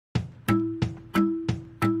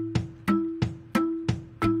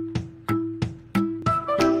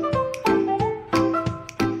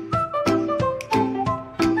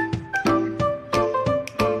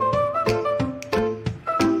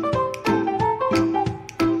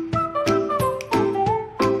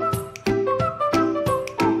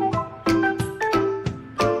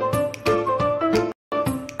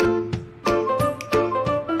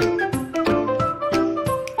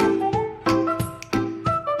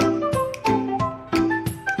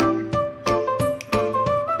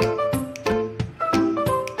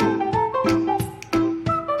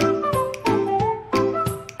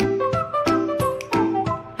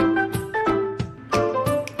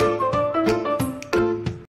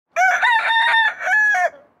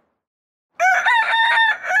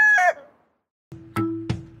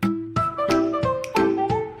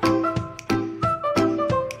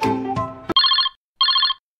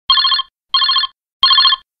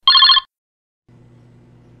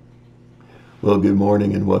Well, good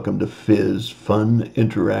morning and welcome to Fiss, Fun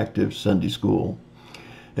Interactive Sunday School.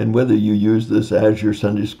 And whether you use this as your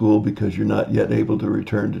Sunday school because you're not yet able to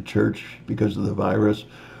return to church because of the virus,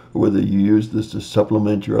 or whether you use this to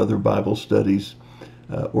supplement your other Bible studies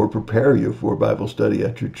or prepare you for Bible study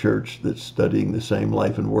at your church that's studying the same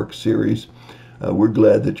Life and Work series, we're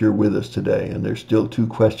glad that you're with us today. And there's still two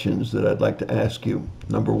questions that I'd like to ask you.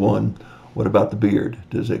 Number one, what about the beard?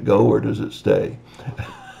 Does it go or does it stay?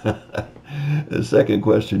 The second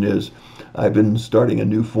question is, I've been starting a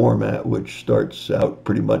new format which starts out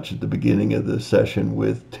pretty much at the beginning of the session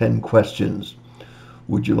with 10 questions.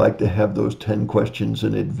 Would you like to have those 10 questions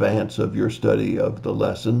in advance of your study of the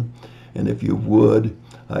lesson? And if you would,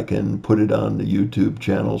 I can put it on the YouTube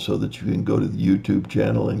channel so that you can go to the YouTube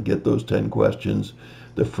channel and get those 10 questions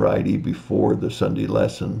the Friday before the Sunday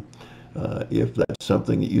lesson. If that's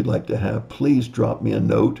something that you'd like to have, please drop me a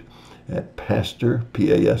note at Pastor,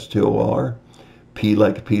 P-A-S-T-O-R, P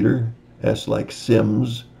like Peter, S like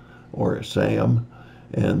Sims or Sam,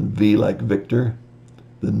 and V like Victor,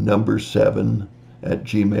 the number 7 at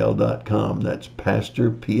gmail.com. That's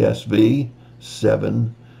Pastor,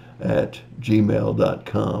 PSV7 at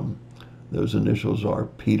gmail.com. Those initials are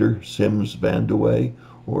Peter Sims Vandewey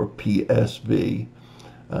or PSV.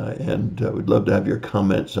 And we'd love to have your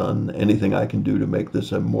comments on anything I can do to make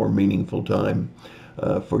this a more meaningful time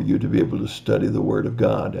for you to be able to study the Word of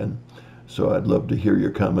God. And so I'd love to hear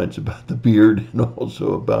your comments about the beard and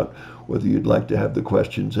also about whether you'd like to have the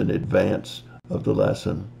questions in advance of the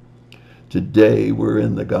lesson. Today we're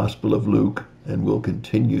in the Gospel of Luke, and we'll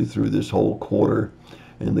continue through this whole quarter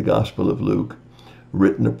in the Gospel of Luke,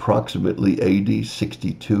 written approximately AD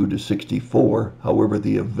 62 to 64. However,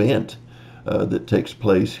 the event that takes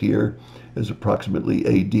place here is approximately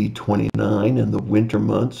AD 29 in the winter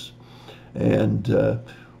months. And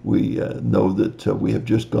we know that we have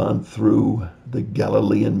just gone through the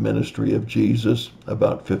Galilean ministry of Jesus,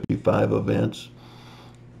 about 55 events.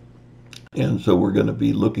 And so we're going to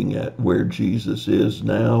be looking at where Jesus is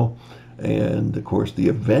now. And of course, the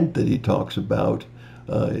event that he talks about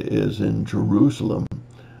is in Jerusalem.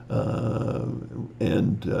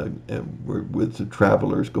 And we're with the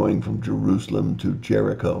travelers going from Jerusalem to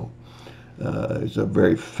Jericho. It's a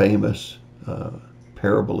very famous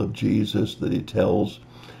parable of Jesus that he tells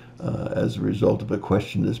as a result of a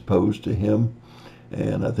question that's posed to him.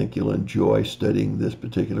 And I think you'll enjoy studying this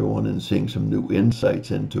particular one and seeing some new insights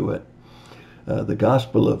into it. The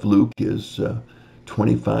Gospel of Luke is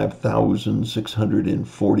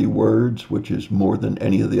 25,640 words, which is more than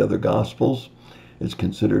any of the other Gospels. It's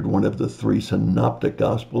considered one of the 3 synoptic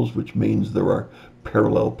Gospels, which means there are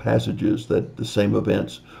parallel passages that the same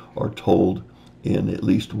events are told in at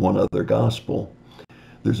least one other Gospel.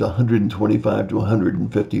 There's 125 to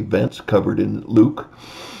 150 events covered in Luke,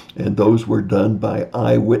 and those were done by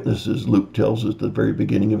eyewitnesses, Luke tells us at the very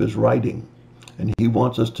beginning of his writing. And he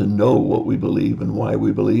wants us to know what we believe and why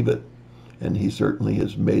we believe it. And he certainly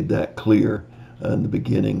has made that clear in the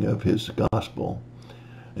beginning of his gospel.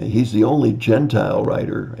 And he's the only Gentile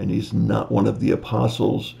writer, and he's not one of the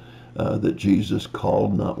apostles that Jesus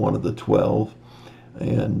called, not one of the 12.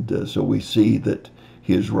 And so we see that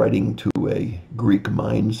he is writing to a Greek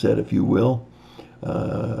mindset, if you will,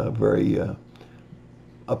 very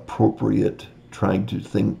appropriate, trying to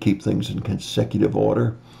keep things in consecutive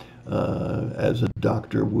order. As a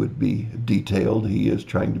doctor would be detailed, he is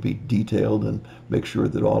trying to be detailed and make sure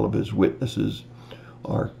that all of his witnesses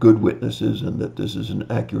are good witnesses and that this is an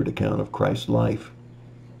accurate account of Christ's life.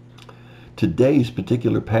 Today's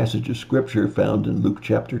particular passage of Scripture, found in Luke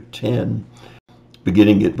chapter 10,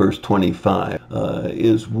 beginning at verse 25,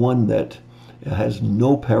 is one that has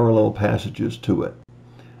no parallel passages to it.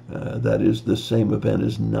 That is, the same event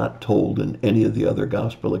is not told in any of the other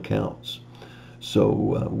gospel accounts.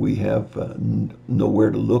 So we have nowhere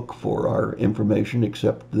to look for our information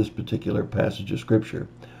except this particular passage of Scripture.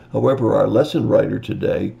 However, our lesson writer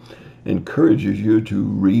today encourages you to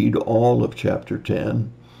read all of chapter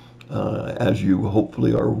 10, as you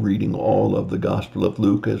hopefully are reading all of the Gospel of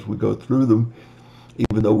Luke as we go through them,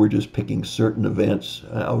 even though we're just picking certain events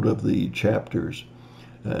out of the chapters.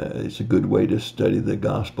 It's a good way to study the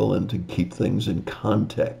gospel and to keep things in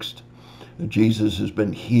context. Jesus has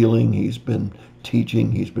been healing, he's been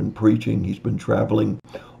teaching, he's been preaching, he's been traveling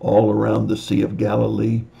all around the Sea of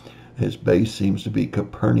Galilee. His base seems to be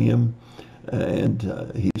Capernaum, and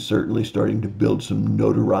he's certainly starting to build some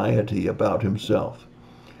notoriety about himself.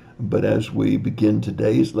 But as we begin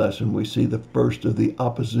today's lesson, we see the first of the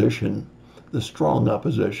opposition, the strong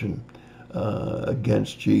opposition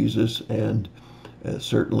against Jesus, and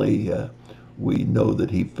certainly we know that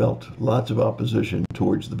he felt lots of opposition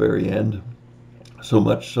towards the very end. so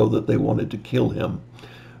much so that they wanted to kill him.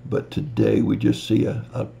 But today we just see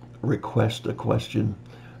a request, a question,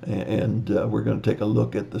 and we're going to take a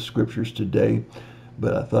look at the scriptures today.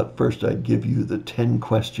 But I thought first I'd give you the 10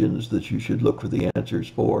 questions that you should look for the answers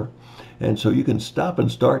for. And so you can stop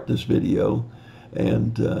and start this video,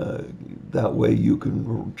 and that way you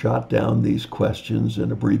can jot down these questions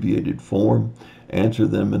in abbreviated form, answer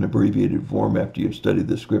them in abbreviated form after you've studied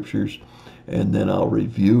the scriptures, and then I'll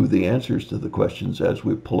review the answers to the questions as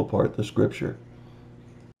we pull apart the scripture.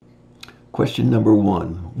 Question number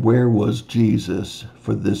 1, where was Jesus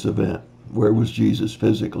for this event? Where was Jesus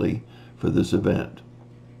physically for this event?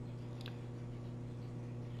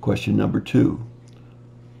 Question number 2,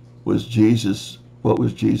 what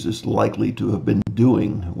was Jesus likely to have been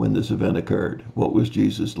doing when this event occurred? What was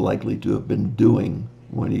Jesus likely to have been doing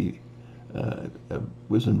when he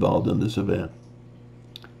was involved in this event?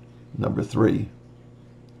 Number 3,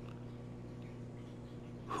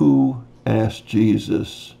 who asked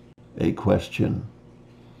Jesus a question?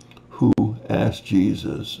 Who asked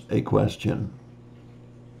Jesus a question?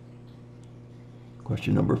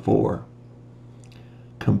 Question number 4,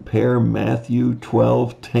 compare Matthew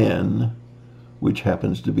 12:10, which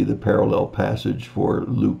happens to be the parallel passage for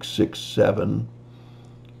Luke 6:7.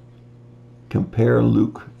 Compare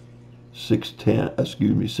Luke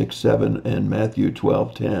 6:7 and Matthew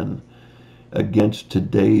 12:10 against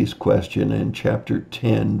today's question in chapter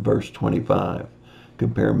 10, verse 25.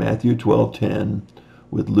 Compare Matthew 12:10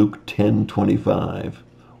 with Luke 10:25.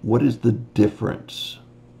 What is the difference?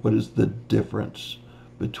 What is the difference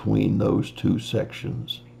between those two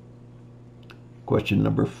sections? Question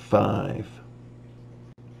number 5.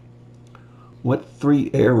 What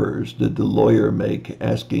 3 errors did the lawyer make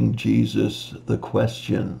asking Jesus the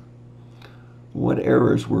question? What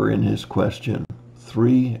errors were in his question?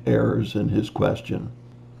 3 errors in his question.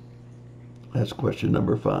 That's question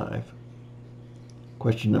number 5.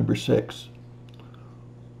 Question number 6.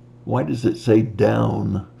 Why does it say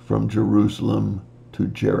down from Jerusalem to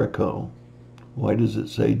Jericho? Why does it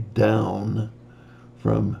say down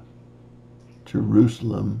from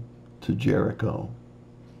Jerusalem to Jericho?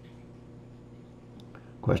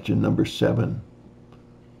 Question number 7.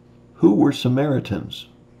 Who were Samaritans?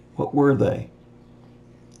 What were they?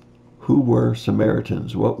 Who were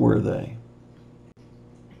Samaritans? What were they?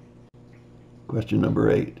 Question number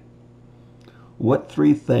 8. What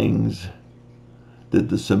 3 things did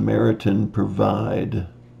the Samaritan provide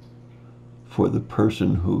for the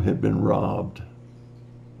person who had been robbed?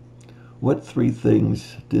 What 3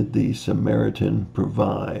 things did the Samaritan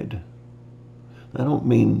provide? I don't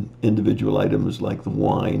mean individual items like the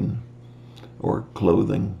wine or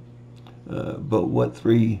clothing, but what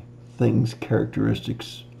 3 things,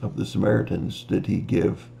 characteristics of the Samaritans did he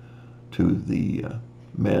give to the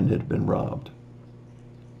man who had been robbed?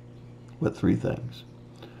 What 3 things?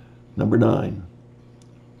 Number 9,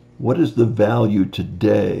 what is the value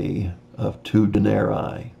today of 2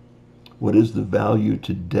 denarii? What is the value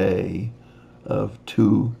today of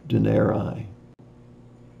 2 denarii?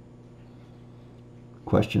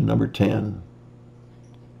 Question number 10,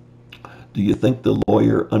 do you think the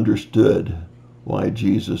lawyer understood why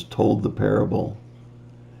Jesus told the parable?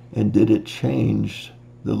 And did it change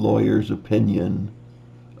the lawyer's opinion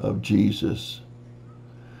of Jesus?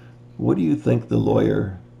 What do you think the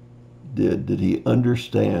lawyer did? Did he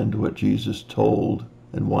understand what Jesus told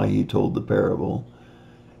and why he told the parable?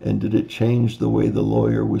 And did it change the way the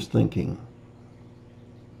lawyer was thinking?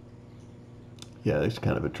 Yeah, that's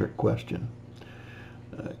kind of a trick question.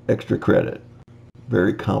 Extra credit.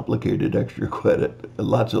 Very complicated extra credit.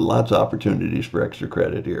 Lots of opportunities for extra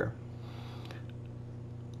credit here.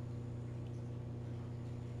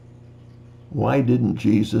 Why didn't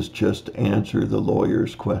Jesus just answer the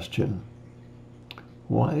lawyer's question?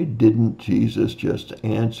 Why didn't Jesus just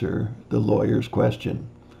answer the lawyer's question?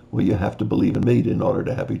 Well, you have to believe in me in order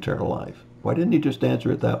to have eternal life. Why didn't he just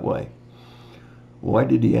answer it that way? Why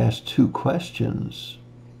did he ask 2 questions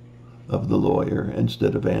of the lawyer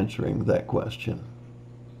instead of answering that question?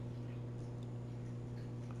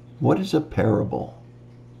 What is a parable?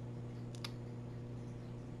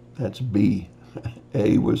 That's B.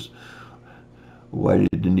 A was, why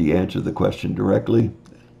didn't he answer the question directly?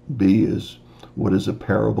 B is, what is a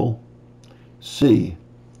parable? C,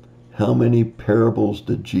 how many parables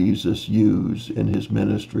did Jesus use in his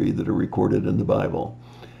ministry that are recorded in the Bible?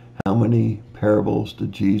 How many parables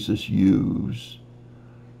did Jesus use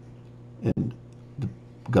in the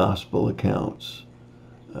gospel accounts?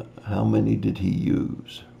 How many did he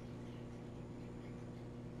use?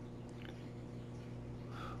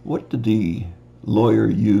 What did the lawyer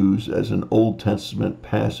use as an Old Testament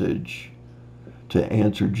passage to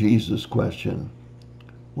answer Jesus' question.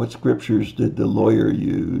 What scriptures did the lawyer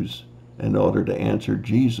use in order to answer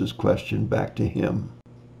Jesus' question back to him?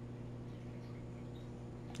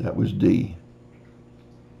 That was D.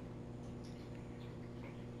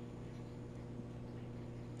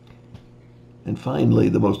 And finally,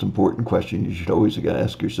 the most important question you should always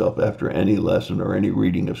ask yourself after any lesson or any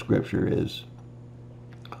reading of Scripture is,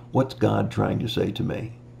 what's God trying to say to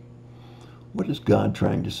me? What is God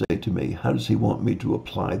trying to say to me? How does he want me to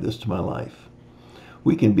apply this to my life?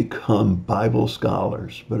 We can become Bible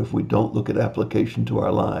scholars, but if we don't look at application to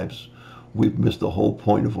our lives, we've missed the whole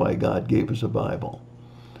point of why God gave us a Bible.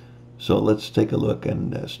 So let's take a look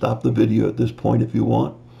and stop the video at this point if you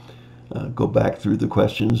want. Go back through the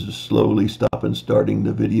questions, slowly stop and starting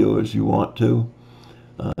the video as you want to,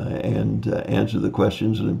 and answer the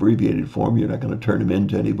questions in abbreviated form. You're not going to turn them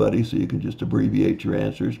into anybody, so you can just abbreviate your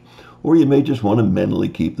answers. Or you may just want to mentally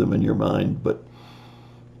keep them in your mind, but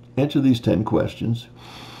answer these 10 questions.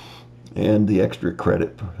 And the extra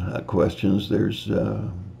credit questions, there's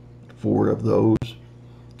 4 of those.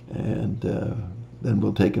 And then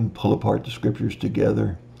we'll take and pull apart the scriptures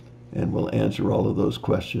together, and we'll answer all of those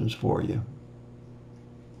questions for you.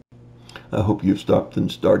 I hope you've stopped and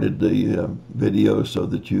started the video so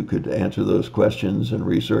that you could answer those questions and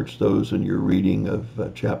research those in your reading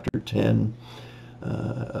of chapter 10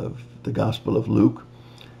 of the Gospel of Luke.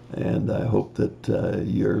 And I hope that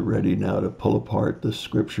you're ready now to pull apart the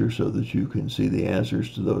scripture so that you can see the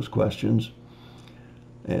answers to those questions.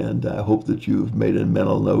 And I hope that you've made a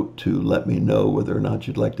mental note to let me know whether or not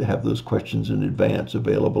you'd like to have those questions in advance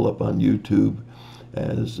available up on YouTube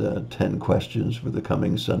as 10 questions for the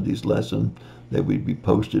coming Sunday's lesson. They would be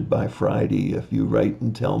posted by Friday. If you write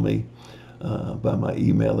and tell me by my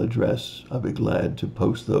email address, I'll be glad to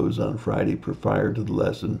post those on Friday prior to the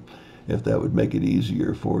lesson, if that would make it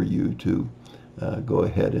easier for you to go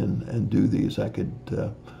ahead and do these. I could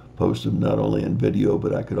post them not only in video,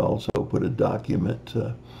 but I could also put a document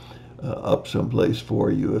up someplace for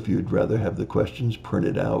you if you'd rather have the questions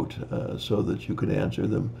printed out so that you could answer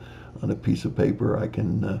them on a piece of paper. I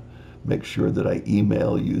can make sure that I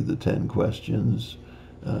email you the 10 questions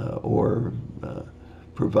or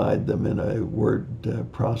provide them in a word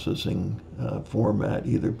processing format,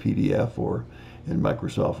 either PDF or in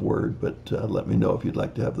Microsoft Word. But let me know if you'd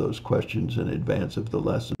like to have those questions in advance of the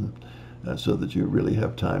lesson, so that you really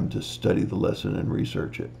have time to study the lesson and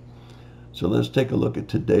research it. So let's take a look at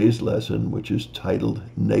today's lesson, which is titled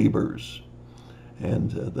Neighbors.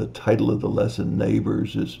 And the title of the lesson,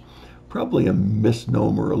 Neighbors, is probably a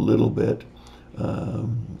misnomer a little bit.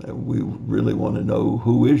 We really want to know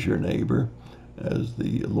who is your neighbor, as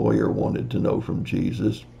the lawyer wanted to know from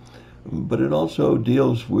Jesus. But it also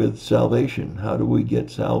deals with salvation. How do we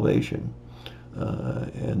get salvation?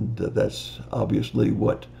 And that's obviously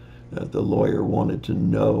what the lawyer wanted to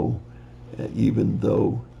know, even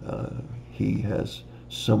though he has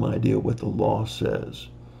some idea what the law says.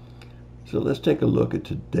 So let's take a look at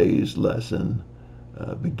today's lesson,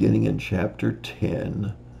 beginning in chapter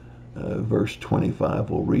 10, verse 25.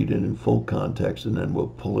 We'll read it in full context, and then we'll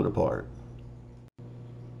pull it apart.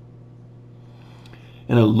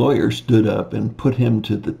 And a lawyer stood up and put him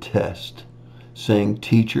to the test, saying,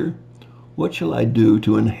 "Teacher, what shall I do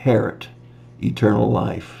to inherit eternal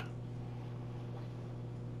life?"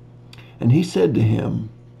 And he said to him,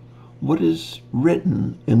 "What is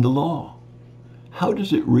written in the law? How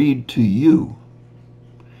does it read to you?"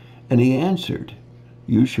 And he answered,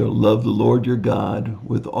 "You shall love the Lord your God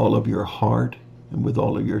with all of your heart, and with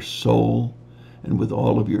all of your soul, and with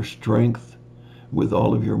all of your strength, with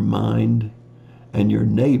all of your mind, and your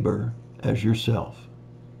neighbor as yourself."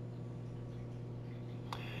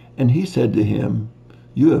 And he said to him,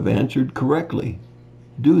 "You have answered correctly.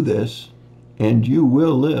 Do this, and you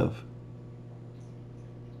will live."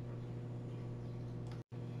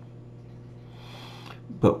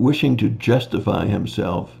 But wishing to justify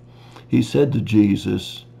himself, he said to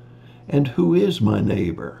Jesus, "And who is my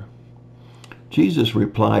neighbor?" Jesus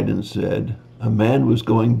replied and said, "A man was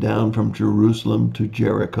going down from Jerusalem to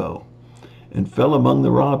Jericho, and fell among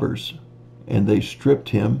the robbers, and they stripped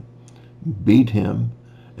him, beat him,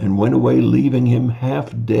 and went away, leaving him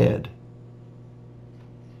half dead.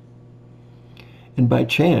 And by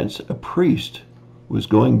chance a priest was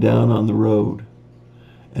going down on the road,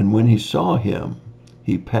 and when he saw him,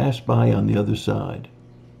 he passed by on the other side.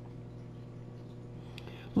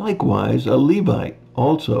 Likewise a Levite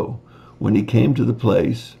also, when he came to the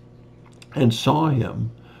place and saw him,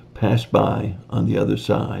 passed by on the other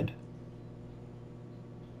side.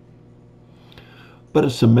 But a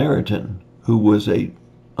Samaritan who was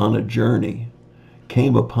on a journey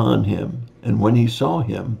came upon him And when he saw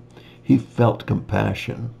him, he felt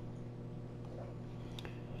compassion,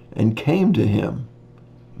 and came to him,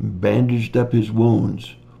 bandaged up his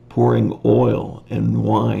wounds, pouring oil and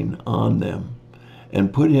wine on them,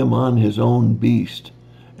 and put him on his own beast,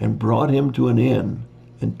 and brought him to an inn,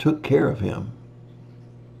 and took care of him.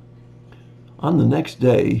 On the next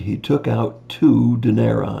day he took out 2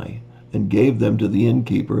 denarii, and gave them to the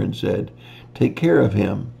innkeeper, and said, "Take care of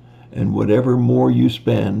him, and whatever more you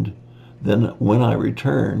spend, then when I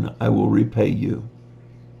return, I will repay you."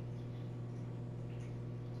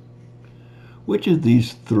 Which of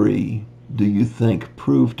these 3 do you think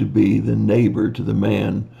proved to be the neighbor to the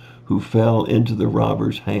man who fell into the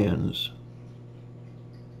robber's hands?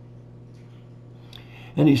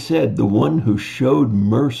 And he said, "The one who showed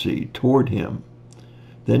mercy toward him."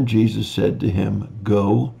 Then Jesus said to him,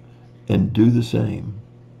 "Go and do the same."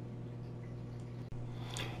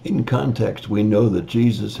 In context, we know that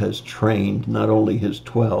Jesus has trained not only his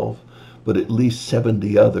 12, but at least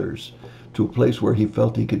 70 others to a place where he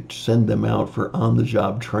felt he could send them out for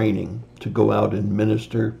on-the-job training to go out and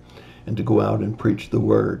minister and to go out and preach the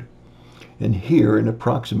word. And here in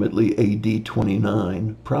approximately AD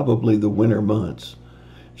 29, probably the winter months,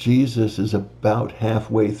 Jesus is about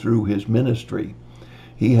halfway through his ministry.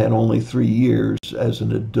 He had only 3 years as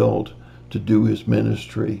an adult to do his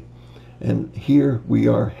ministry. And here we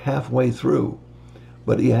are halfway through.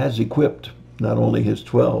 But he has equipped not only his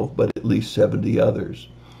 12, but at least 70 others.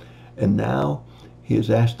 And now he has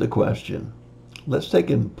asked the question. Let's take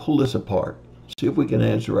and pull this apart. See if we can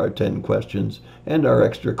answer our 10 questions and our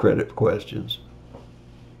extra credit questions.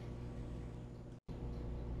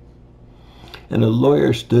 And a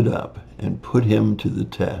lawyer stood up and put him to the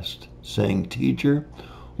test, saying, "Teacher,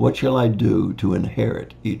 what shall I do to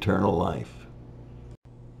inherit eternal life?"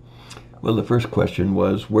 Well, the first question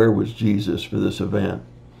was, where was Jesus for this event?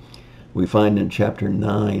 We find in chapter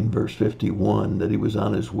 9, verse 51, that he was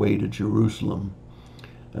on his way to Jerusalem.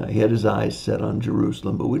 He had his eyes set on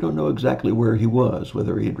Jerusalem, but we don't know exactly where he was,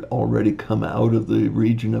 whether he had already come out of the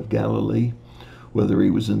region of Galilee, whether he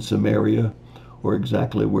was in Samaria, or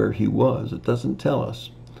exactly where he was. It doesn't tell us.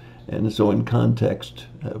 And so in context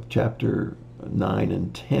of chapter 9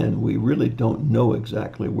 and 10, we really don't know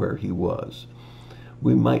exactly where he was.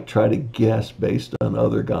 We might try to guess based on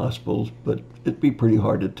other gospels, but it'd be pretty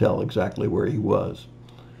hard to tell exactly where he was.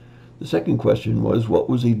 The second question was, what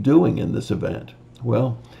was he doing in this event?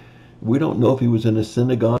 Well, we don't know if he was in a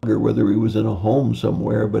synagogue or whether he was in a home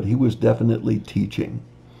somewhere, but he was definitely teaching.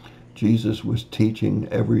 Jesus was teaching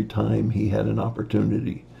every time he had an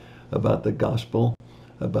opportunity about the gospel,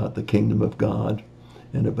 about the kingdom of God,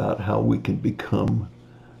 and about how we can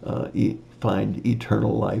find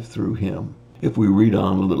eternal life through him. If we read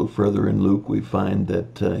on a little further in Luke, we find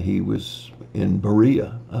that he was in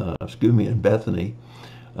Bethany,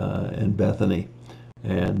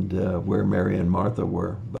 where Mary and Martha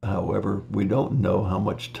were. However, we don't know how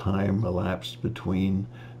much time elapsed between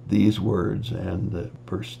these words and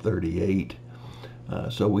verse 38.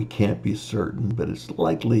 So we can't be certain, but it's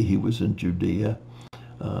likely he was in Judea,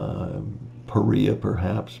 Perea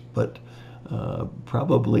perhaps, but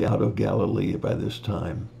probably out of Galilee by this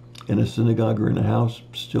time. In a synagogue or in a house,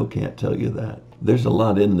 still can't tell you that. There's a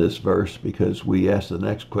lot in this verse because we ask the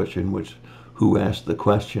next question, which who asked the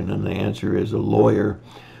question, and the answer is a lawyer.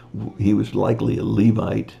 He was likely a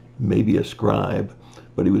Levite, maybe a scribe,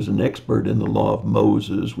 but he was an expert in the law of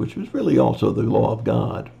Moses, which was really also the law of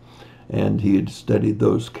God. And he had studied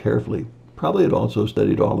those carefully. Probably had also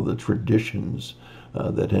studied all of the traditions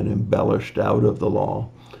that had embellished out of the law.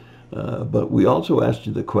 But we also asked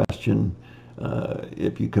you the question,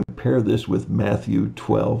 if you compare this with Matthew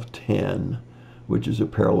 12:10, which is a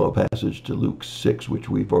parallel passage to Luke 6, which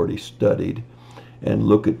we've already studied, and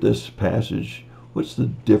look at this passage, what's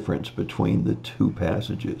the difference between the 2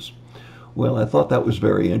 passages? Well, I thought that was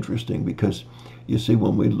very interesting because, you see,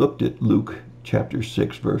 when we looked at Luke chapter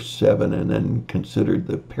 6, verse 7, and then considered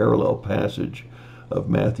the parallel passage of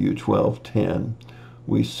Matthew 12:10,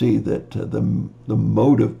 we see that the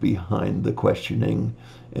motive behind the questioning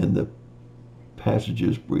and the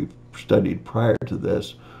passages we've studied prior to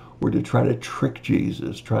this were to try to trick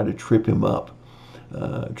Jesus, try to trip him up,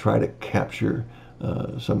 try to capture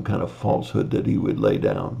some kind of falsehood that he would lay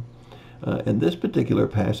down. And this particular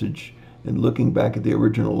passage, in looking back at the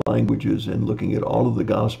original languages and looking at all of the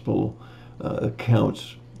gospel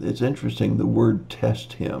accounts, it's interesting. The word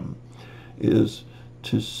 "test him" is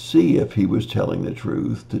to see if he was telling the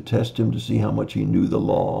truth, to test him to see how much he knew the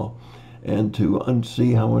law, and to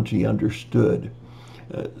see how much he understood.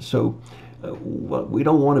 So Well, we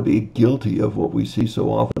don't want to be guilty of what we see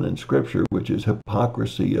so often in Scripture, which is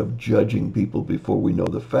hypocrisy of judging people before we know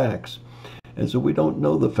the facts. And so we don't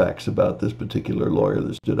know the facts about this particular lawyer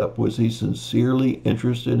that stood up. Was he sincerely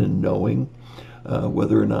interested in knowing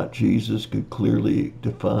whether or not Jesus could clearly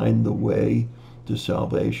define the way to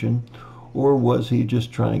salvation? Or was he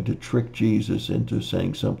just trying to trick Jesus into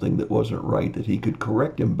saying something that wasn't right, that he could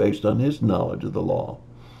correct him based on his knowledge of the law?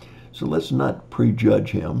 So let's not prejudge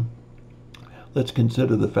him. Let's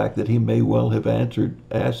consider the fact that he may well have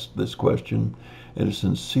asked this question in a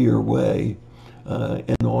sincere way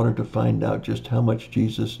in order to find out just how much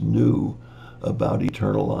Jesus knew about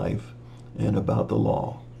eternal life and about the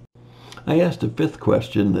law. I asked a fifth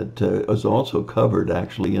question that is also covered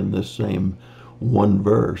actually in this same one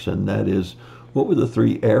verse, and that is, what were the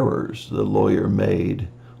three errors the lawyer made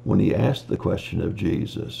when he asked the question of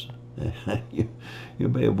Jesus? You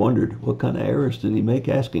may have wondered, what kind of errors did he make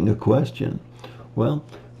asking a question? Well,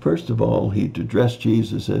 first of all, he addressed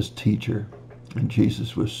Jesus as teacher, and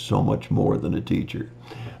Jesus was so much more than a teacher.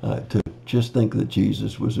 To just think that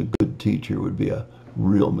Jesus was a good teacher would be a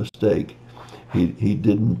real mistake. He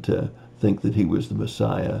didn't think that he was the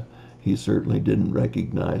Messiah. He certainly didn't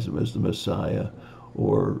recognize him as the Messiah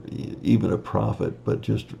or even a prophet, but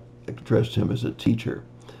just addressed him as a teacher.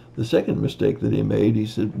 The second mistake that he made, he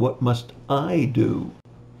said, what must I do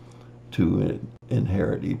to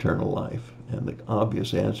inherit eternal life? And the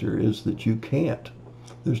obvious answer is that you can't.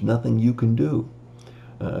 There's nothing you can do.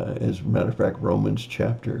 As a matter of fact, Romans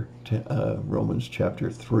chapter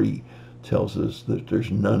 3 tells us that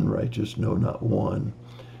there's none righteous, no, not one.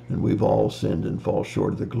 And we've all sinned and fall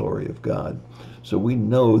short of the glory of God. So we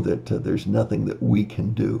know that there's nothing that we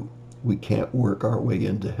can do. We can't work our way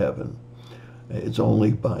into heaven. It's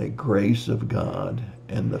only by grace of God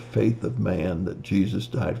and the faith of man that Jesus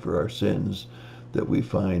died for our sins that we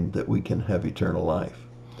find that we can have eternal life.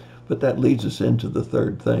 But that leads us into the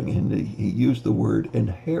third thing, and he used the word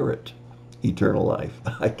inherit eternal life.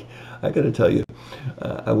 I got to tell you,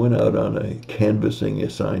 I went out on a canvassing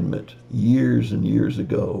assignment years and years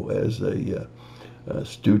ago as a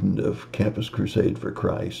student of Campus Crusade for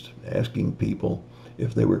Christ, asking people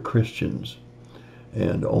if they were Christians,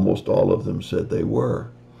 and almost all of them said they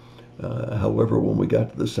were. However, when we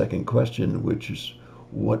got to the second question, which is,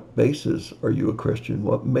 what basis are you a Christian?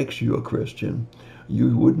 What makes you a Christian?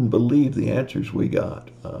 You wouldn't believe the answers we got.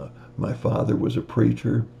 My father was a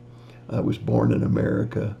preacher. I was born in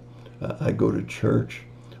America. I go to church.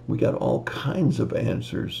 We got all kinds of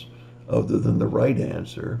answers other than the right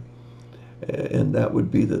answer. And that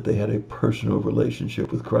would be that they had a personal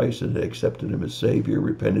relationship with Christ and had accepted him as Savior,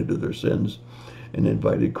 repented of their sins, and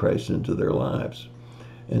invited Christ into their lives.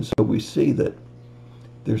 And so we see that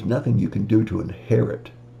there's nothing you can do to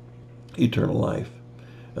inherit eternal life.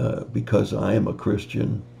 Because I am a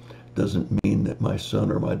Christian doesn't mean that my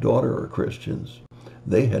son or my daughter are Christians.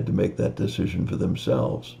 They had to make that decision for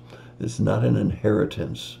themselves. It's not an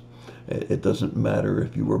inheritance. It doesn't matter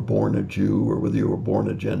if you were born a Jew or whether you were born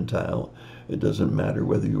a Gentile. It doesn't matter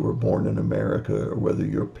whether you were born in America or whether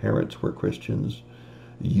your parents were Christians.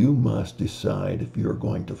 You must decide if you're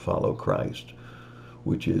going to follow Christ,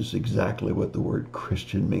 which is exactly what the word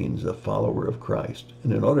Christian means, a follower of Christ.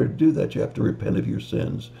 And in order to do that, you have to repent of your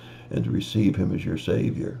sins and to receive him as your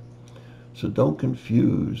Savior. So don't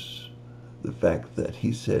confuse the fact that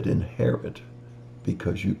he said inherit,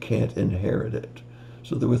 because you can't inherit it.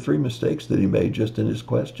 So there were three mistakes that he made just in his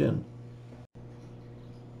question.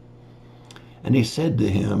 And he said to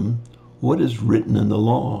him, what is written in the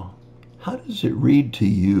law? How does it read to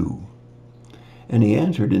you? And he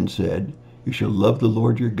answered and said, you shall love the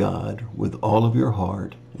Lord your God with all of your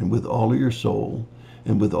heart and with all of your soul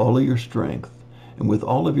and with all of your strength and with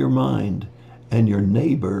all of your mind, and your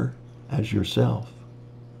neighbor as yourself.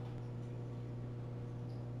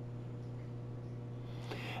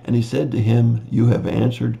 And he said to him, you have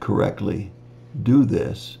answered correctly. Do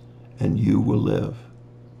this, and you will live.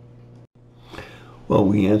 Well,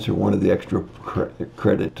 we answer one of the extra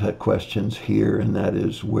credit questions here, and that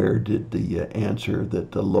is, where did the answer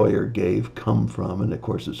that the lawyer gave come from? And of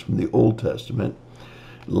course, it's from the Old Testament,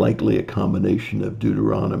 likely a combination of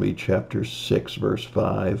Deuteronomy chapter 6, verse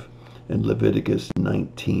 5, and Leviticus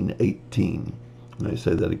 19:18. And I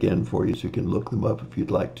say that again for you so you can look them up if you'd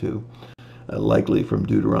like to. Likely from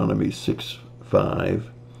Deuteronomy 6:5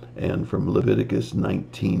 and from Leviticus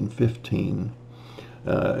 19:15.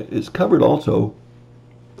 It's covered also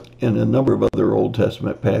in a number of other Old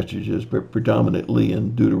Testament passages, but predominantly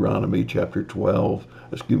in Deuteronomy chapter 10,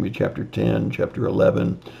 chapter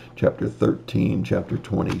 11, chapter 13, chapter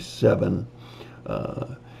 27.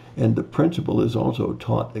 And the principle is also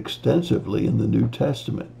taught extensively in the New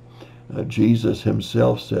Testament. Jesus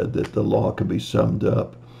himself said that the law could be summed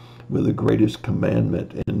up with the greatest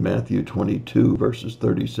commandment in Matthew 22, verses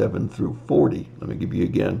 37 through 40. Let me give you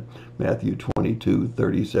again, Matthew 22,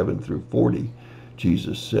 37 through 40.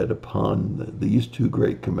 Jesus said, upon these two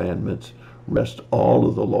great commandments rest all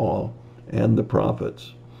of the law and the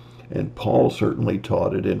prophets. And Paul certainly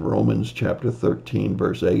taught it in Romans chapter 13,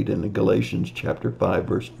 verse 8, and in Galatians chapter 5,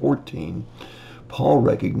 verse 14. Paul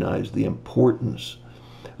recognized the importance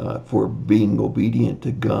for being obedient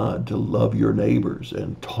to God, to love your neighbors,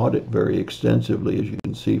 and taught it very extensively, as you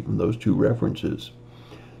can see from those two references.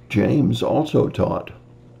 James also taught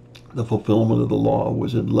the fulfillment of the law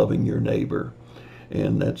was in loving your neighbor,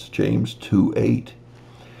 and that's James 2:8.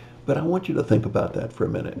 But I want you to think about that for a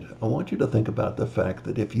minute. I want you to think about the fact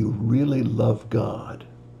that if you really love God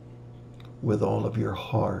with all of your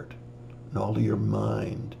heart and all of your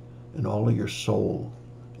mind and all of your soul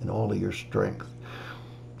and all of your strength,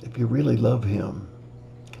 if you really love him,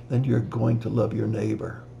 then you're going to love your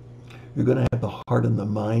neighbor. You're going to have the heart and the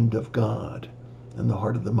mind of God. And the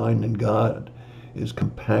heart of the mind in God is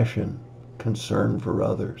compassion, concern for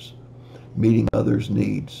others, meeting others'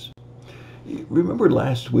 needs. Remember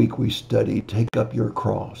last week we studied, take up your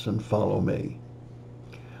cross and follow me.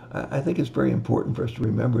 I think it's very important for us to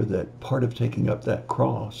remember that part of taking up that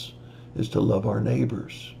cross is to love our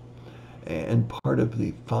neighbors. And part of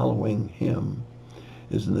the following him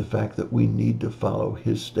is in the fact that we need to follow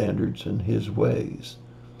his standards and his ways.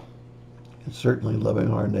 And certainly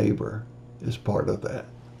loving our neighbor is part of that.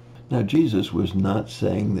 Now, Jesus was not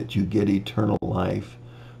saying that you get eternal life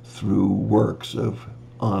through works of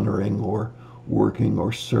honoring or working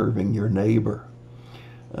or serving your neighbor.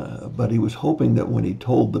 But he was hoping that when he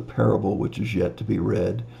told the parable, which is yet to be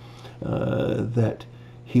read, that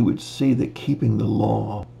he would see that keeping the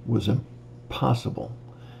law was impossible,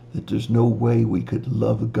 that there's no way we could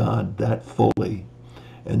love God that fully,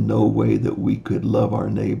 and no way that we could love our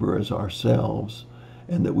neighbor as ourselves,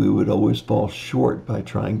 and that we would always fall short by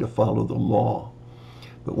trying to follow the law.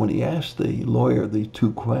 But when he asked the lawyer the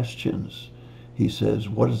two questions, he says,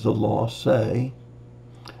 what does the law say?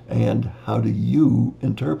 And how do you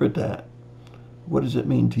interpret that? What does it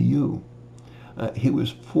mean to you? He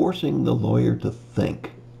was forcing the lawyer to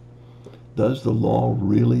think. Does the law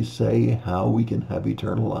really say how we can have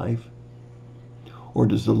eternal life? Or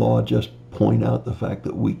does the law just point out the fact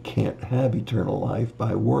that we can't have eternal life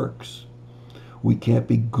by works? We can't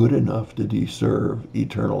be good enough to deserve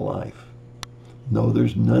eternal life. No,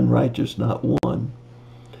 there's none righteous, not one.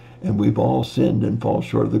 And we've all sinned and fall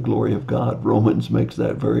short of the glory of God. Romans makes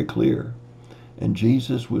that very clear. And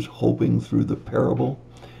Jesus was hoping through the parable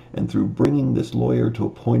and through bringing this lawyer to a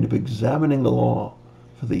point of examining the law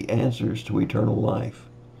for the answers to eternal life,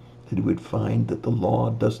 that he would find that the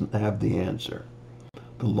law doesn't have the answer.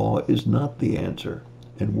 The law is not the answer,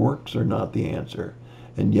 and works are not the answer.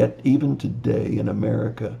 And yet, even today in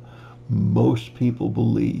America, most people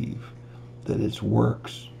believe that it's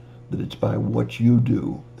works, that it's by what you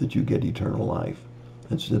do that you get eternal life,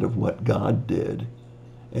 instead of what God did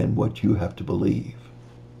and what you have to believe.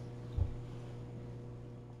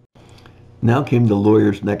 Now came the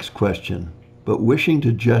lawyer's next question. But wishing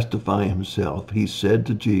to justify himself, he said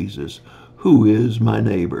to Jesus, "Who is my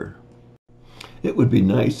neighbor?" It would be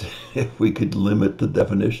nice if we could limit the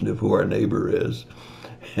definition of who our neighbor is.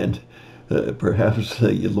 And perhaps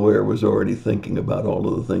the lawyer was already thinking about all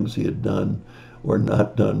of the things he had done or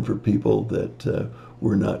not done for people that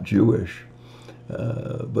were not Jewish.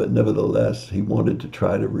 But nevertheless, he wanted to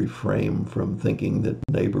try to refrain from thinking that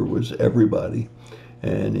neighbor was everybody.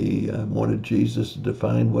 And he wanted Jesus to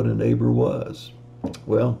define what a neighbor was.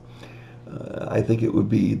 Well, I think it would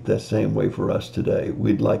be the same way for us today.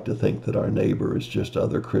 We'd like to think that our neighbor is just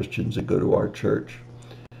other Christians that go to our church.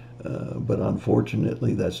 But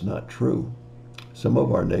unfortunately, that's not true. Some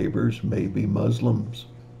of our neighbors may be Muslims.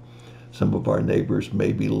 Some of our neighbors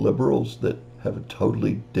may be liberals that have a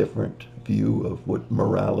totally different view of what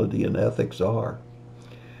morality and ethics are.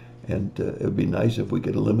 And it would be nice if we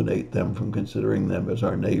could eliminate them from considering them as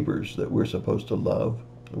our neighbors that we're supposed to love,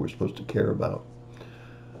 that we're supposed to care about.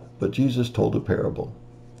 But Jesus told a parable.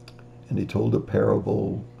 And he told a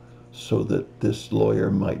parable so that this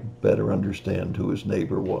lawyer might better understand who his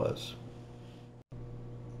neighbor was.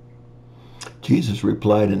 Jesus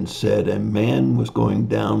replied and said, "A man was going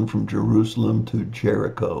down from Jerusalem to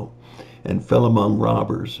Jericho, and fell among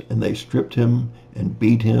robbers, and they stripped him and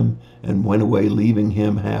beat him and went away, leaving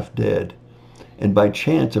him half dead. And by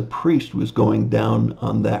chance a priest was going down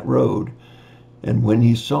on that road, and when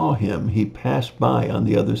he saw him, he passed by on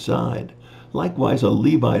the other side. Likewise, a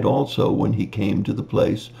Levite also, when he came to the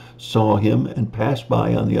place, saw him and passed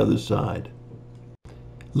by on the other side.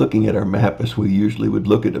 Looking at our map, as we usually would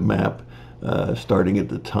look at a map, starting at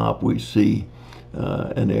the top, we see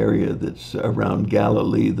an area that's around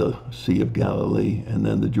Galilee, the Sea of Galilee, and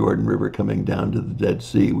then the Jordan River coming down to the Dead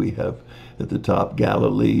Sea. We have at the top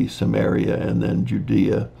Galilee, Samaria, and then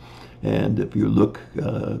Judea. And if you look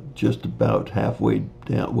just about halfway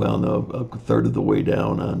down, well, no, a third of the way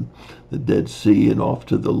down on the Dead Sea, and off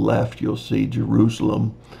to the left, you'll see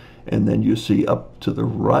Jerusalem. And then you see up to the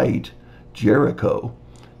right, Jericho.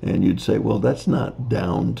 And you'd say, well, that's not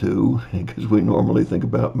down to, because we normally think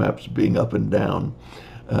about maps being up and down.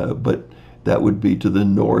 But that would be to the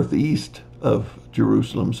northeast of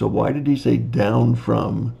Jerusalem. So why did he say down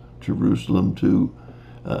from Jerusalem to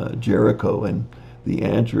Jericho? And the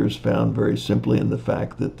answer is found very simply in the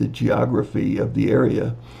fact that the geography of the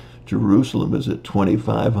area, Jerusalem is at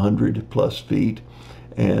 2,500 plus feet,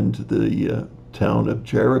 and the town of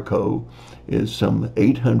Jericho is some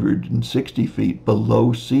 860 feet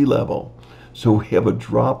below sea level. So we have a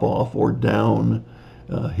drop off or down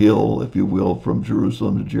hill, if you will, from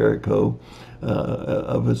Jerusalem to Jericho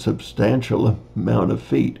of a substantial amount of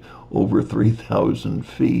feet, over 3,000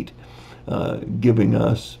 feet, giving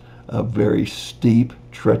us a very steep,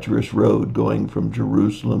 treacherous road going from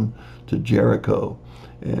Jerusalem to Jericho.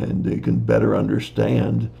 And you can better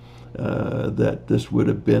understand that this would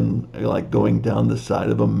have been like going down the side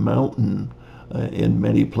of a mountain in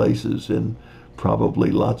many places, and probably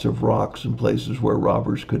lots of rocks and places where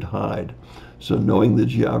robbers could hide. So knowing the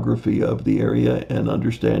geography of the area and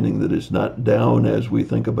understanding that it's not down as we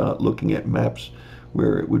think about looking at maps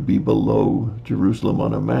where it would be below Jerusalem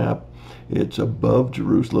on a map, it's above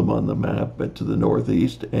Jerusalem on the map, but to the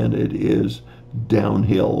northeast, and it is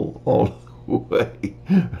downhill all the way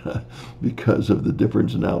because of the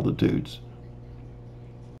difference in altitudes.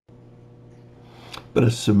 But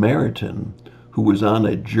a Samaritan who was on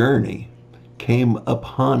a journey came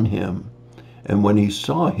upon him, and when he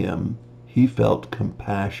saw him, he felt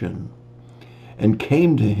compassion, and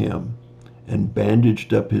came to him and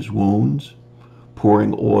bandaged up his wounds,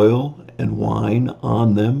 pouring oil and wine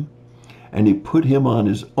on them. And he put him on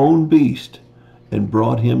his own beast and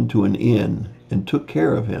brought him to an inn and took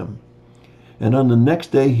care of him. And on the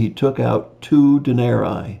next day he took out 2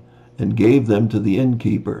 denarii and gave them to the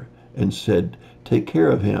innkeeper and said, "Take care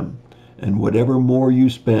of him, and whatever more you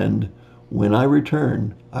spend, when I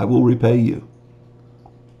return, I will repay you."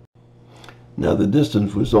 Now the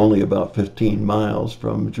distance was only about 15 miles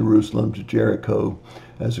from Jerusalem to Jericho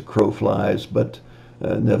as a crow flies, but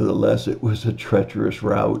nevertheless it was a treacherous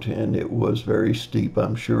route, and it was very steep,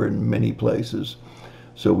 I'm sure, in many places.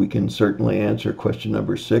 So we can certainly answer question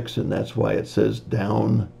number 6, and that's why it says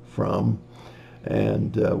down from.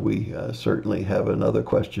 And we certainly have another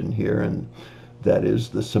question here, and that is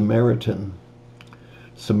the Samaritan.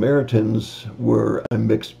 Samaritans were a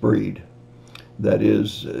mixed breed. That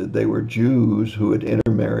is, they were Jews who had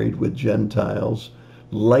intermarried with Gentiles.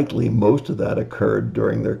 Likely most of that occurred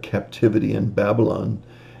during their captivity in Babylon.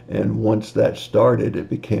 And once that started, it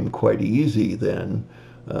became quite easy then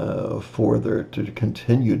for there to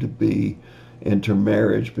continue to be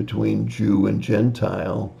intermarriage between Jew and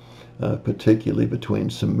Gentile, particularly between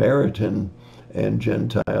Samaritan and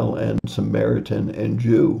Gentile and Samaritan and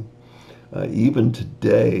Jew. Even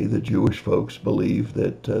today, the Jewish folks believe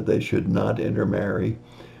that they should not intermarry,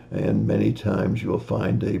 and many times you'll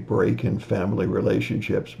find a break in family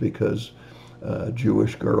relationships because a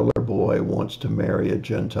Jewish girl or boy wants to marry a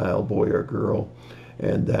Gentile boy or girl,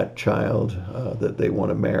 and that child that they want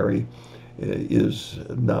to marry is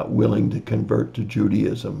not willing to convert to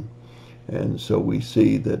Judaism. And so we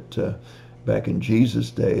see that back in Jesus'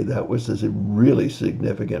 day, that was a really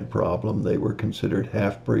significant problem. They were considered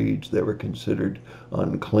half-breeds. They were considered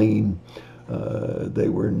unclean. They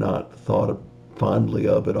were not thought fondly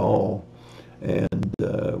of at all. And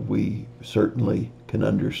we certainly can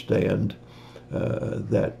understand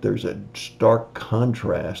that there's a stark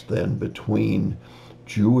contrast then between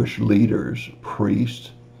Jewish leaders,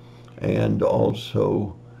 priests, and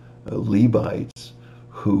also Levites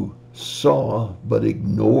who saw but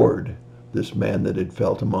ignored this man that had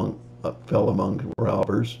fell among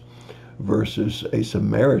robbers, versus a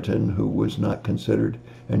Samaritan who was not considered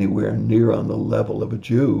anywhere near on the level of a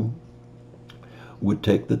Jew, would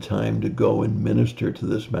take the time to go and minister to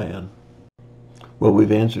this man. Well,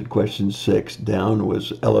 we've answered question 6. Down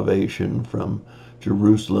was elevation from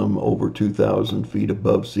Jerusalem over 2,000 feet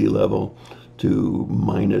above sea level to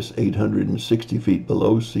minus 860 feet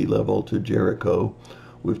below sea level to Jericho.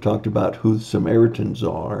 We've talked about who the Samaritans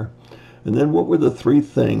are. And then what were the three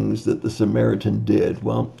things that the Samaritan did?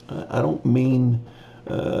 Well, I don't mean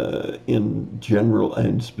in general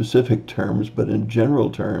and specific terms, but in general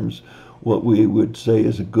terms, what we would say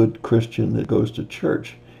is a good Christian that goes to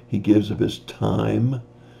church. He gives of his time,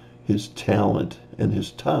 his talent, and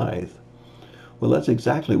his tithe. Well, that's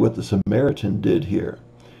exactly what the Samaritan did here.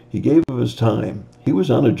 He gave of his time. He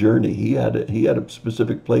was on a journey. He had a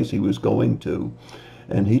specific place he was going to,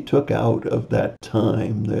 and he took out of that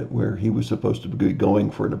time that where he was supposed to be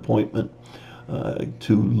going for an appointment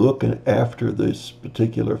to look after this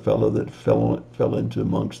particular fellow that fell into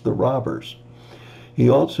amongst the robbers. He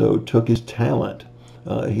also took his talent.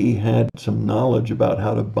 He had some knowledge about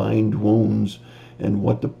how to bind wounds and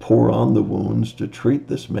what to pour on the wounds to treat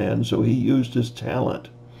this man, so he used his talent.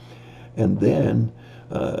 And then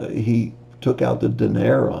he took out the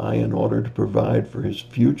denarii in order to provide for his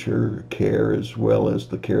future care as well as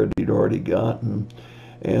the care that he'd already gotten.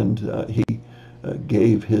 And he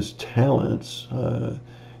gave his talents,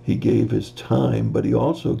 he gave his time, but he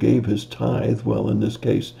also gave his tithe. Well, in this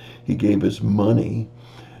case, he gave his money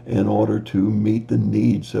in order to meet the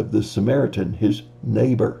needs of the Samaritan, his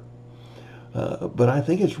neighbor. But I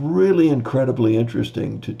think it's really incredibly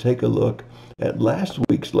interesting to take a look at last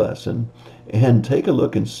week's lesson and take a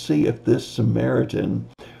look and see if this Samaritan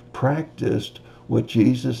practiced what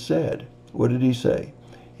Jesus said. What did he say?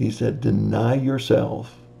 He said, deny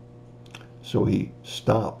yourself. So he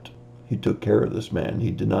stopped. He took care of this man.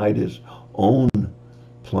 He denied his own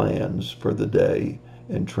plans for the day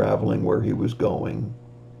and traveling where he was going.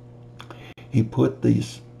 He put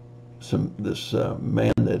this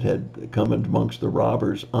man that had come amongst the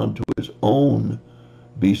robbers onto his own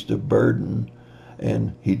beast of burden,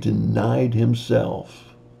 and he denied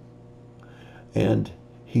himself. And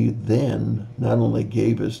he then not only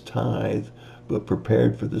gave his tithe, but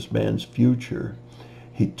prepared for this man's future.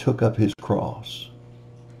 He took up his cross.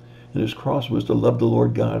 And his cross was to love the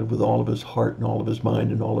Lord God with all of his heart and all of his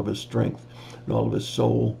mind and all of his strength and all of his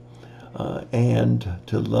soul, and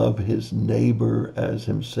to love his neighbor as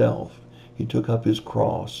himself. He took up his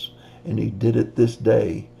cross, and he did it this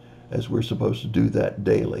day as we're supposed to do that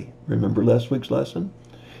daily. Remember last week's lesson?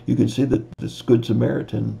 You can see that this Good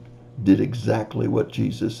Samaritan did exactly what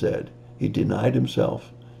Jesus said. He denied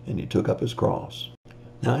himself, and he took up his cross.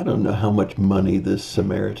 Now, I don't know how much money this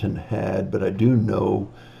Samaritan had, but I do know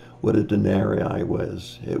what a denarii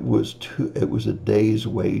was. It was a day's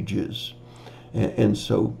wages. And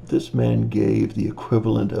so this man gave the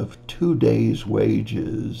equivalent of 2 days'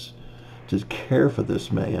 wages to care for this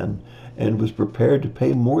man, and was prepared to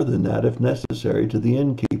pay more than that if necessary to the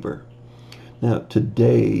innkeeper. Now,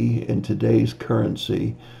 today, in today's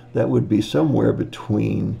currency, that would be somewhere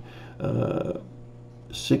between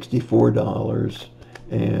 $64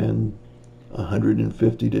 and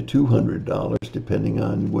 $150 to $200, depending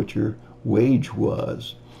on what your wage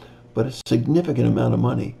was. But a significant amount of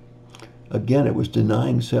money. Again, it was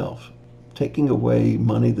denying self, taking away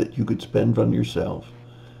money that you could spend on yourself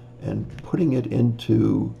and putting it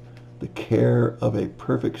into the care of a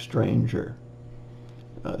perfect stranger,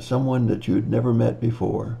 someone that you had never met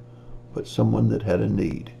before, but someone that had a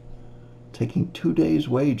need. Taking 2 days'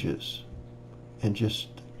 wages and just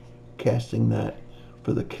casting that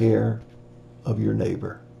for the care of your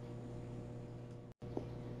neighbor.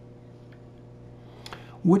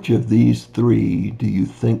 Which of these three do you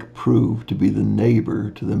think proved to be the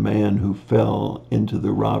neighbor to the man who fell into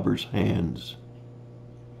the robber's hands?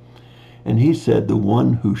 And he said, the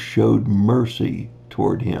one who showed mercy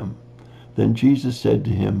toward him. Then Jesus said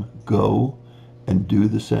to him, go and do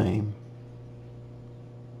the same.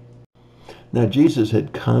 Now Jesus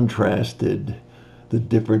had contrasted the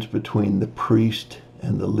difference between the priest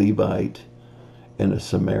and the Levite and a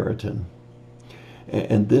Samaritan.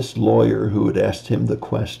 And this lawyer who had asked him the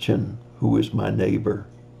question, who is my neighbor,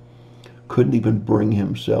 couldn't even bring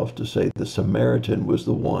himself to say the Samaritan was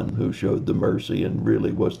the one who showed the mercy and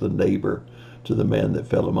really was the neighbor to the man that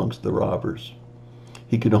fell amongst the robbers.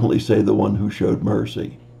 He could only say the one who showed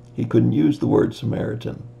mercy. He couldn't use the word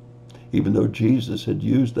Samaritan, even though Jesus had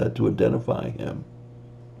used that to identify him.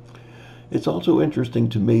 It's also interesting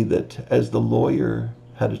to me that as the lawyer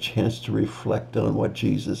had a chance to reflect on what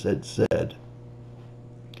Jesus had said,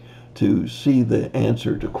 to see the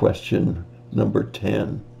answer to question number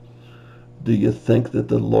 10, do you think that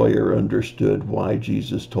the lawyer understood why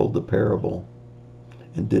Jesus told the parable?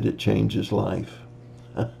 And did it change his life?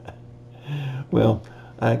 Well,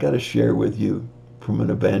 I got to share with you from an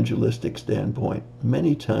evangelistic standpoint,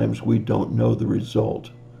 many times we don't know the result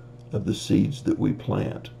of the seeds that we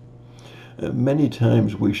plant. Many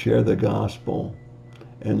times we share the gospel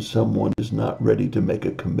and someone is not ready to make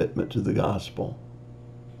a commitment to the gospel.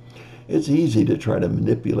 It's easy to try to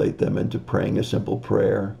manipulate them into praying a simple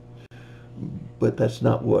prayer, but that's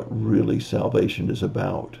not what really salvation is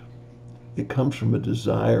about. It comes from a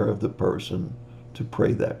desire of the person to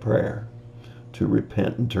pray that prayer, to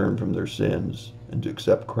repent and turn from their sins, and to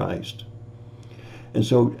accept Christ. And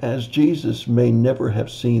so, as Jesus may never have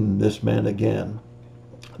seen this man again,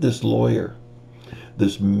 this lawyer,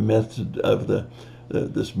 this method of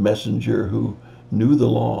this messenger who knew the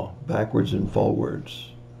law backwards and forwards,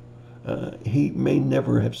 he may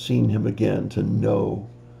never have seen him again to know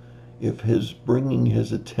if his bringing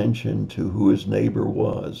his attention to who his neighbor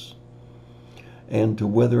was and to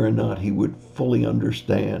whether or not he would fully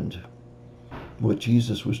understand what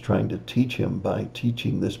Jesus was trying to teach him by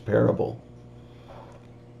teaching this parable.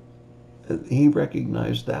 He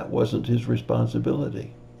recognized that wasn't his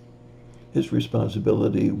responsibility. His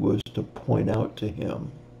responsibility was to point out to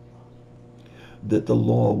him that the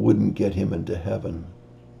law wouldn't get him into heaven.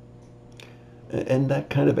 And that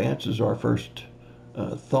kind of answers our first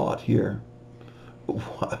thought here.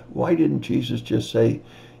 Why didn't Jesus just say,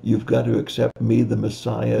 you've got to accept me, the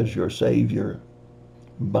Messiah, as your Savior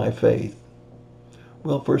by faith?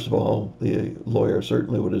 Well, first of all, the lawyer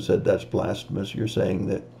certainly would have said, that's blasphemous. You're saying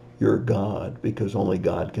that you're God because only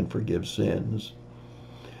God can forgive sins.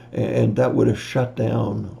 And that would have shut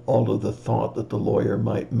down all of the thought that the lawyer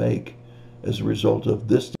might make as a result of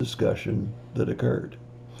this discussion that occurred.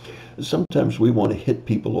 Sometimes we want to hit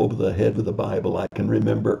people over the head with the Bible. I can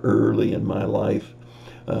remember early in my life,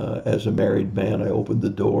 as a married man, I opened the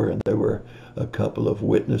door and there were a couple of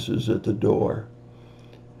witnesses at the door.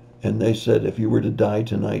 And they said, if you were to die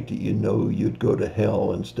tonight, do you know you'd go to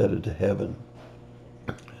hell instead of to heaven?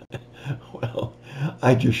 Well,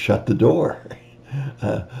 I just shut the door.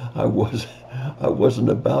 I wasn't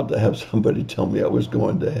about to have somebody tell me I was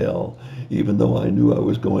going to hell, even though I knew I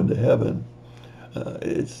was going to heaven.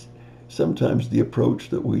 It's sometimes the approach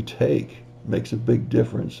that we take makes a big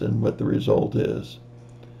difference in what the result is.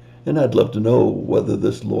 And I'd love to know whether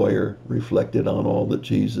this lawyer reflected on all that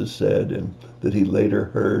Jesus said and that he later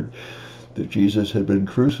heard that Jesus had been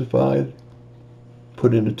crucified,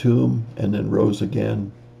 put in a tomb, and then rose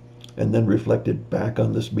again, and then reflected back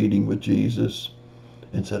on this meeting with Jesus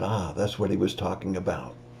and said, that's what he was talking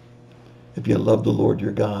about. If you love the Lord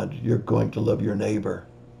your God, you're going to love your neighbor.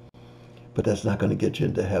 But that's not going to get you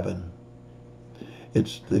into heaven.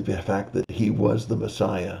 It's the fact that he was the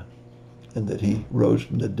Messiah and that he rose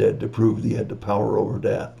from the dead to prove that he had the power over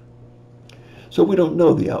death. So we don't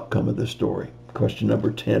know the outcome of this story. Question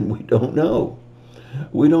number 10, we don't know.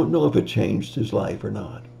 We don't know if it changed his life or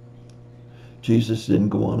not. Jesus didn't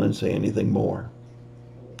go on and say anything more.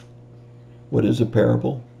 What is a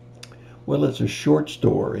parable? Well, it's a short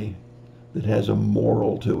story that has a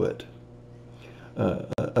moral to it,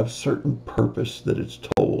 a certain purpose that it's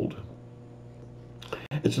told.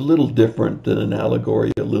 It's a little different than an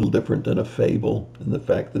allegory, a little different than a fable in the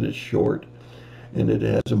fact that it's short and it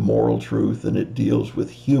has a moral truth and it deals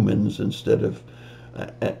with humans instead of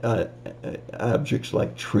objects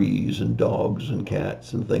like trees and dogs and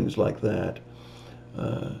cats and things like that.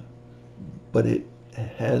 But it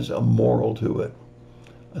has a moral to it,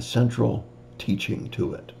 a central teaching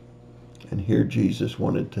to it. And here Jesus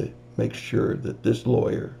wanted to make sure that this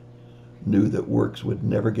lawyer knew that works would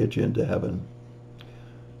never get you into heaven.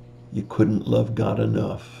 You couldn't love God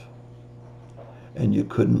enough, and you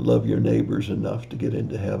couldn't love your neighbors enough to get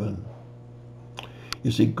into heaven.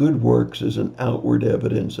 You see, good works is an outward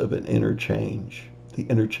evidence of an inner change. The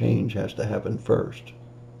inner change has to happen first,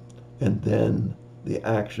 and then the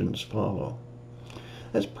actions follow.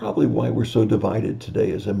 That's probably why we're so divided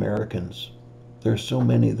today as Americans. There are so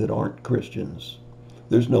many that aren't Christians.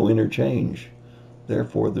 There's no inner change.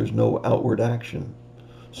 Therefore, there's no outward action.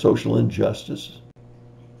 Social injustice,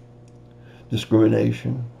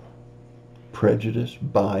 discrimination, prejudice,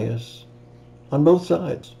 bias, on both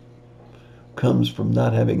sides, comes from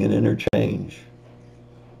not having an inner change.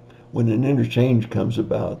 When an inner change comes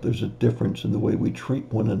about, there's a difference in the way we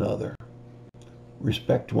treat one another,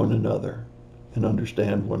 respect one another, and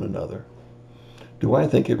understand one another. Do I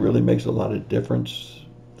think it really makes a lot of difference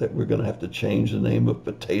that we're going to have to change the name of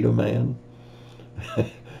Potato Man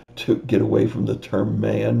to get away from the term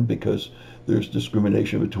man because there's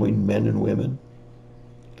discrimination between men and women?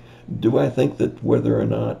 Do I think that whether or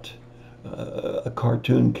not a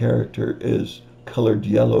cartoon character is colored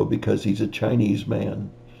yellow because he's a Chinese man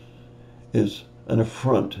is an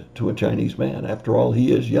affront to a Chinese man? After all,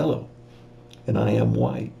 he is yellow and I am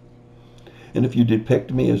white. And if you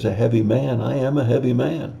depict me as a heavy man, I am a heavy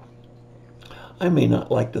man. I may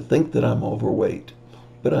not like to think that I'm overweight,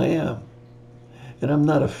 but I am. And I'm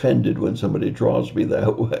not offended when somebody draws me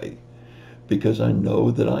that way because I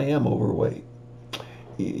know that I am overweight.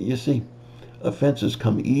 You see, offenses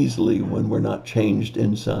come easily when we're not changed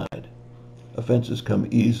inside. Offenses come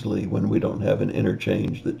easily when we don't have an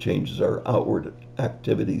interchange that changes our outward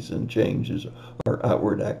activities and changes our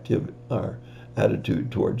our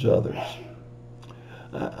attitude towards others.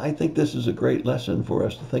 I think this is a great lesson for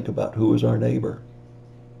us to think about who is our neighbor.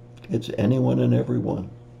 It's anyone and everyone.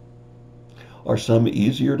 Are some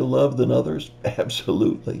easier to love than others?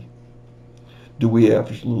 Absolutely. Do we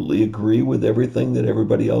absolutely agree with everything that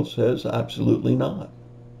everybody else says? Absolutely not.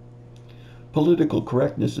 Political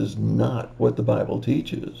correctness is not what the Bible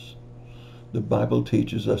teaches. The Bible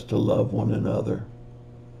teaches us to love one another.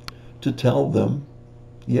 To tell them,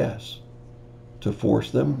 yes. To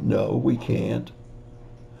force them, no, we can't.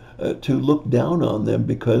 To look down on them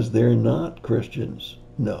because they're not Christians,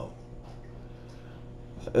 no.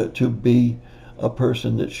 To be a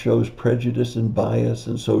person that shows prejudice and bias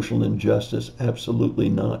and social injustice, absolutely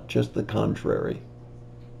not, just the contrary.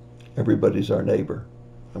 Everybody's our neighbor,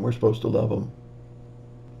 and we're supposed to love them.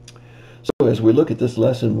 So as we look at this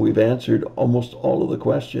lesson, we've answered almost all of the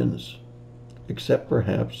questions, except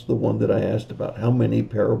perhaps the one that I asked about. How many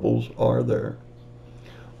parables are there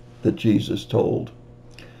that Jesus told?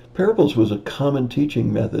 Parables was a common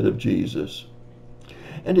teaching method of Jesus.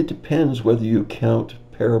 And it depends whether you count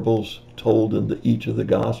parables told in each of the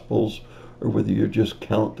Gospels or whether you just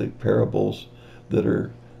count the parables that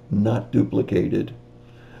are not duplicated.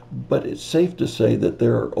 But it's safe to say that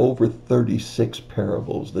there are over 36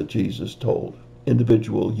 parables that Jesus told,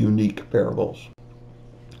 individual, unique parables.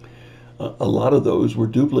 A lot of those were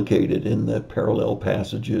duplicated in the parallel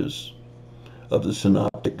passages of the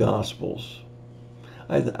Synoptic Gospels.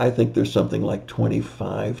 I think there's something like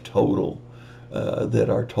 25 total that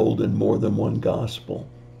are told in more than one gospel.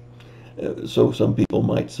 So some people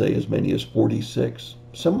might say as many as 46.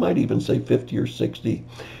 Some might even say 50 or 60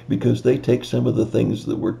 because they take some of the things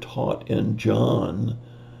that were taught in John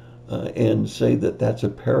and say that that's a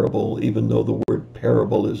parable even though the word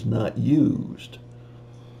parable is not used.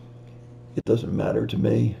 It doesn't matter to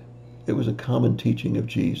me. It was a common teaching of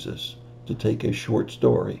Jesus to take a short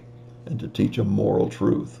story and to teach a moral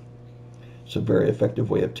truth. It's a very effective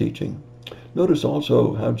way of teaching. Notice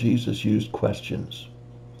also how Jesus used questions.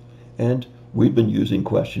 And we've been using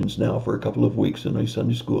questions now for a couple of weeks in our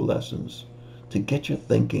Sunday school lessons to get you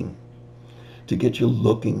thinking, to get you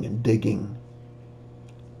looking and digging.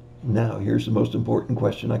 Now, here's the most important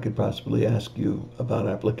question I could possibly ask you about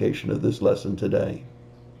application of this lesson today.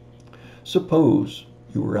 Suppose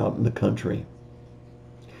you were out in the country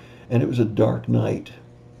and it was a dark night,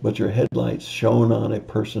 but your headlights shone on a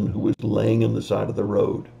person who was laying on the side of the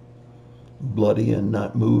road, bloody and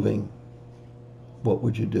not moving. What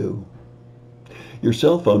would you do? Your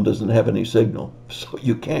cell phone doesn't have any signal, so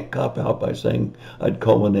you can't cop out by saying, I'd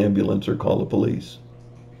call an ambulance or call the police.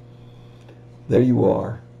 There you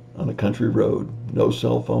are on a country road, no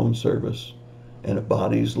cell phone service, and a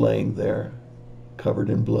body's laying there, covered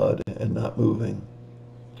in blood and not moving.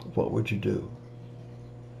 What would you do?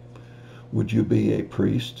 Would you be a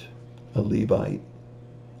priest, a Levite,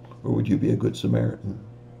 or would you be a good Samaritan?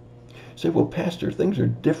 You say, well, Pastor, things are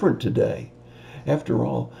different today. After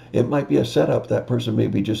all, it might be a setup. That person may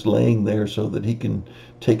be just laying there so that he can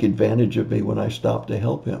take advantage of me when I stop to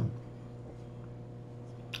help him.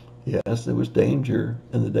 Yes, there was danger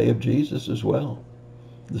in the day of Jesus as well.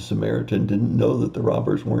 The Samaritan didn't know that the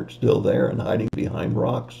robbers weren't still there and hiding behind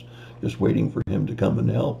rocks, just waiting for him to come and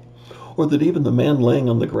help. Or that even the man laying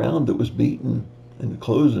on the ground that was beaten and the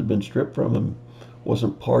clothes had been stripped from him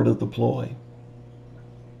wasn't part of the ploy.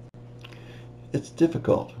 It's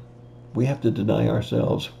difficult. We have to deny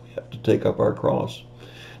ourselves. We have to take up our cross.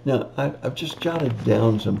 Now, I've just jotted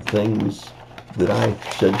down some things that I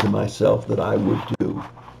said to myself that I would do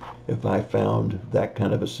if I found that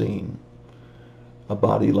kind of a scene. A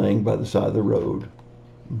body laying by the side of the road,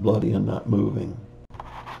 bloody and not moving.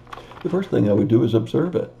 The first thing I would do is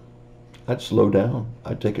observe it. I'd slow down.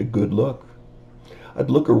 I'd take a good look. I'd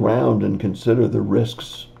look around and consider the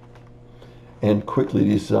risks and quickly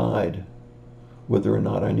decide whether or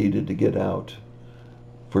not I needed to get out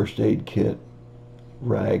first aid kit,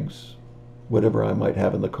 rags, whatever I might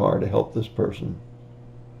have in the car to help this person.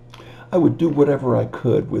 I would do whatever I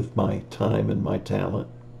could with my time and my talent.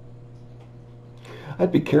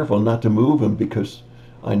 I'd be careful not to move him because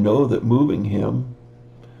I know that moving him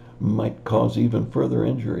might cause even further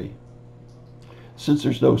injury. Since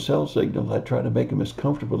there's no cell signal, I'd try to make him as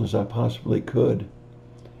comfortable as I possibly could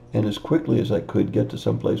and as quickly as I could get to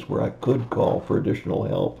some place where I could call for additional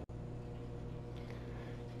help.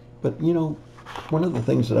 But one of the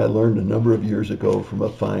things that I learned a number of years ago from a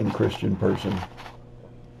fine Christian person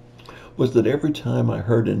was that every time I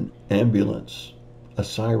heard an ambulance, a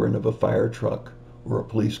siren of a fire truck, or a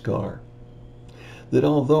police car, that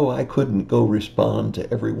although I couldn't go respond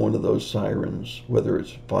to every one of those sirens, whether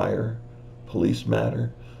it's fire, police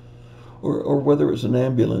matter, or whether it was an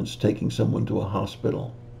ambulance taking someone to a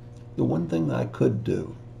hospital, the one thing that I could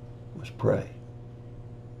do was pray.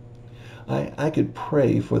 I could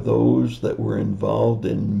pray for those that were involved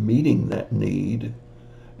in meeting that need,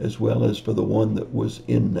 as well as for the one that was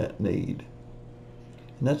in that need.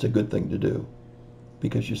 And that's a good thing to do,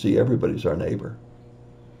 because you see, everybody's our neighbor.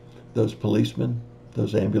 Those policemen,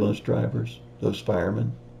 those ambulance drivers, those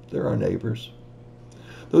firemen, they're our neighbors.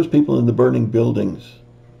 Those people in the burning buildings,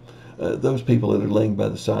 those people that are laying by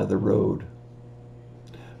the side of the road,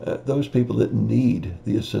 those people that need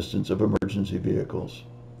the assistance of emergency vehicles,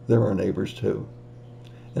 they're our neighbors too.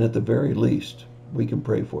 And at the very least, we can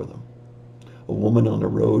pray for them. A woman on the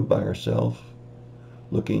road by herself,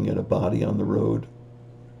 looking at a body on the road,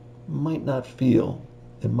 might not feel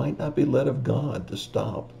and might not be led of God to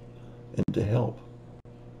stop and to help.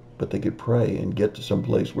 But they could pray and get to some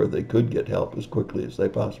place where they could get help as quickly as they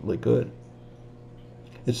possibly could.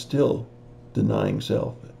 It's still denying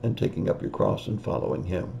self and taking up your cross and following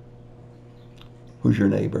him. Who's your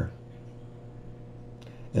neighbor?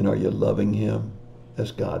 And are you loving him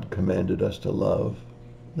as God commanded us to love,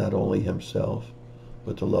 not only himself,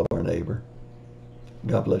 but to love our neighbor?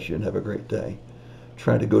 God bless you and have a great day.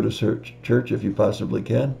 Try to go to church if you possibly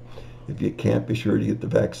can. If you can't, be sure to get the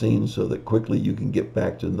vaccine so that quickly you can get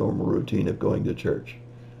back to the normal routine of going to church.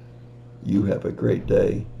 You have a great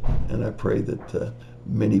day, and I pray that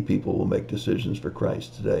many people will make decisions for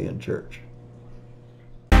Christ today in church.